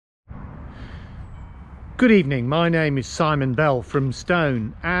Good evening, my name is Simon Bell from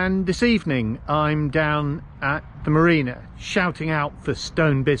Stone, and this evening I'm down at the marina shouting out for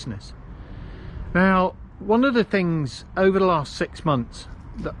Stone business. Now, one of the things over the last 6 months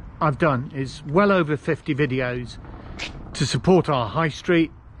that I've done is well over 50 videos to support our high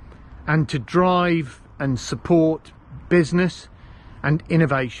street and to drive and support business and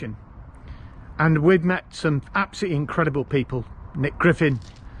innovation. And we've met some absolutely incredible people: Nick Griffin,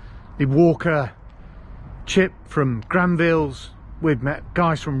 Lee Walker, Chip from Granville's, we've met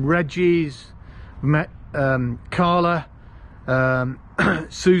guys from Reggie's, we've met Carla,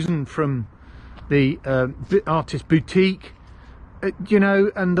 Susan from the Artist Boutique, you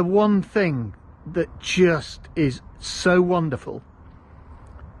know. And the one thing that just is so wonderful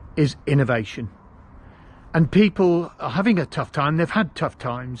is innovation. And people are having a tough time, they've had tough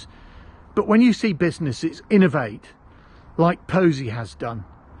times, but when you see businesses innovate like Posey has done,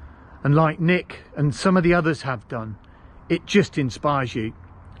 and like Nick and some of the others have done, it just inspires you.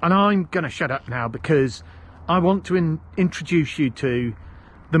 And I'm going to shut up now because I want to introduce you to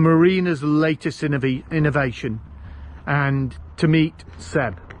the marina's latest innovation, and to meet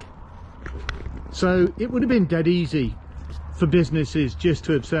Seb. So it would have been dead easy for businesses just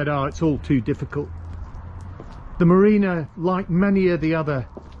to have said, oh, it's all too difficult. The marina, like many of the other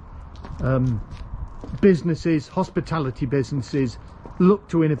businesses, hospitality businesses, look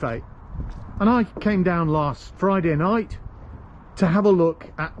to innovate. And I came down last Friday night to have a look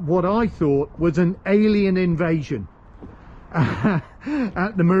at what I thought was an alien invasion at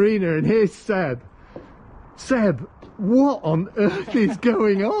the marina, and here's Seb. Seb, what on earth is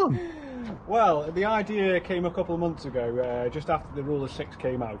going on? Well, the idea came a couple of months ago, just after the rule of 6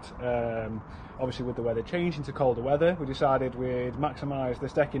 came out. Obviously with the weather changing to colder weather, we decided we'd maximise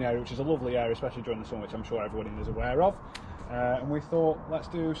this decking area, which is a lovely area, especially during the summer, which I'm sure everybody is aware of. And we thought, let's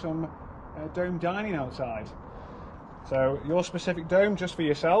do some dome dining outside. So your specific dome just for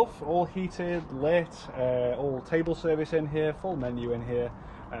yourself, all heated, lit, all table service in here, full menu in here,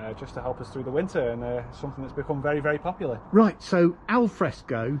 just to help us through the winter, and something that's become very, very popular. Right, so al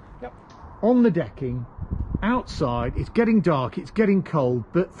fresco, yep, on the decking, outside. It's getting dark, it's getting cold,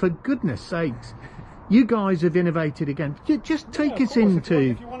 but for goodness sakes, you guys have innovated again. Just take us into...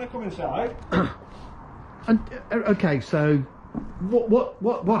 If you want to come inside. And okay, so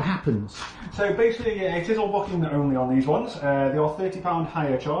what happens? So basically, it is all booking only on these ones. They are £30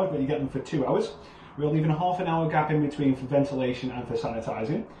 hire charge, but you get them for 2 hours. We're leaving a half an hour gap in between for ventilation and for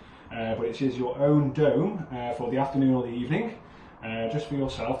sanitising. But it is your own dome for the afternoon or the evening, just for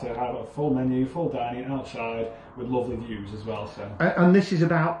yourself to have a full menu, full dining outside with lovely views as well. So. And this is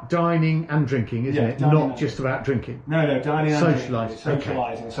about dining and drinking, isn't it? Not just about drinking. No, dining and socialising.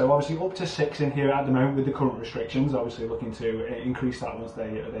 Socialising. Okay. So obviously up to 6 in here at the moment with the current restrictions. Obviously looking to increase that once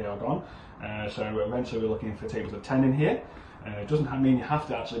they are gone. So eventually we're looking for tables of 10 in here. It doesn't mean you have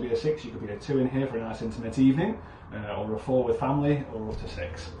to actually be a 6. You could be a 2 in here for a nice intimate evening, or a 4 with family, or up to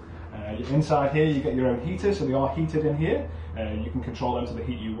 6. Inside here you get your own heaters, so they are heated in here. You can control them to the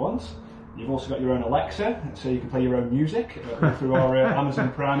heat you want. You've also got your own Alexa, so you can play your own music through our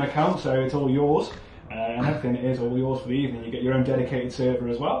Amazon Prime account, so it's all yours. And everything is all yours for the evening. You get your own dedicated server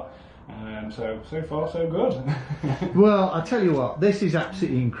as well. So far so good. Well, I tell you what, this is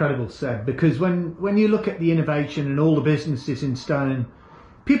absolutely incredible, Seb, because when you look at the innovation and all the businesses in Stone,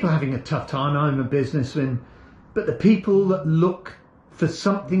 people are having a tough time. I'm a businessman, but the people that look for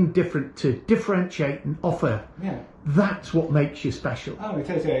something different to differentiate and offer, that's what makes you special. Oh, it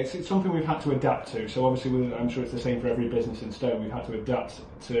is, yeah. It's something we've had to adapt to. So obviously, I'm sure it's the same for every business in Stone. We've had to adapt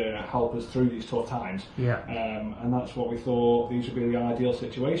to help us through these tough times. Yeah. And that's what we thought these would be the ideal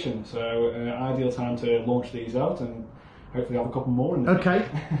situation. So ideal time to launch these out and hopefully have a couple more in there. Okay.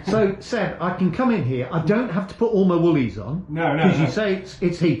 So Seb, I can come in here. I don't have to put all my woolies on. No. Because you say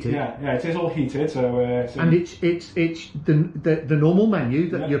it's heated. Yeah, it is all heated. So and it's the normal menu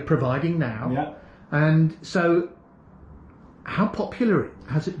that you're providing now. Yeah. And so, how popular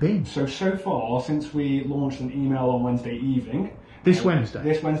has it been? So far, since we launched an email on Wednesday evening. This Wednesday?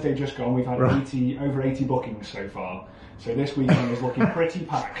 This Wednesday just gone, we've had over 80 bookings so far. So this weekend is looking pretty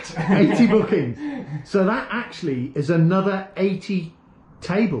packed. 80 bookings. So that actually is another 80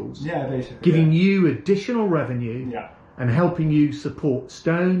 tables. Yeah, basically. Giving you additional revenue. Yeah. And helping you support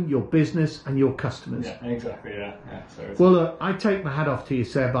Stone, your business and your customers. Yeah, exactly, yeah. So well, look, I take my hat off to you,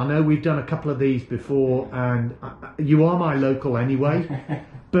 Seb. I know we've done a couple of these before, and you are my local anyway.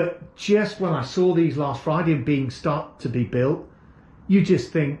 But just when I saw these last Friday and start to be built, you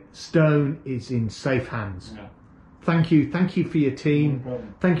just think Stone is in safe hands. Yeah. Thank you for your team. No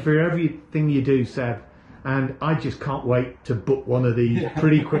problem. Thank you for everything you do, Seb. and I just can't wait to book one of these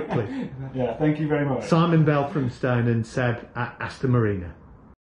pretty quickly. Yeah, thank you very much. Simon Bell from Stone and Seb at Aston Marina.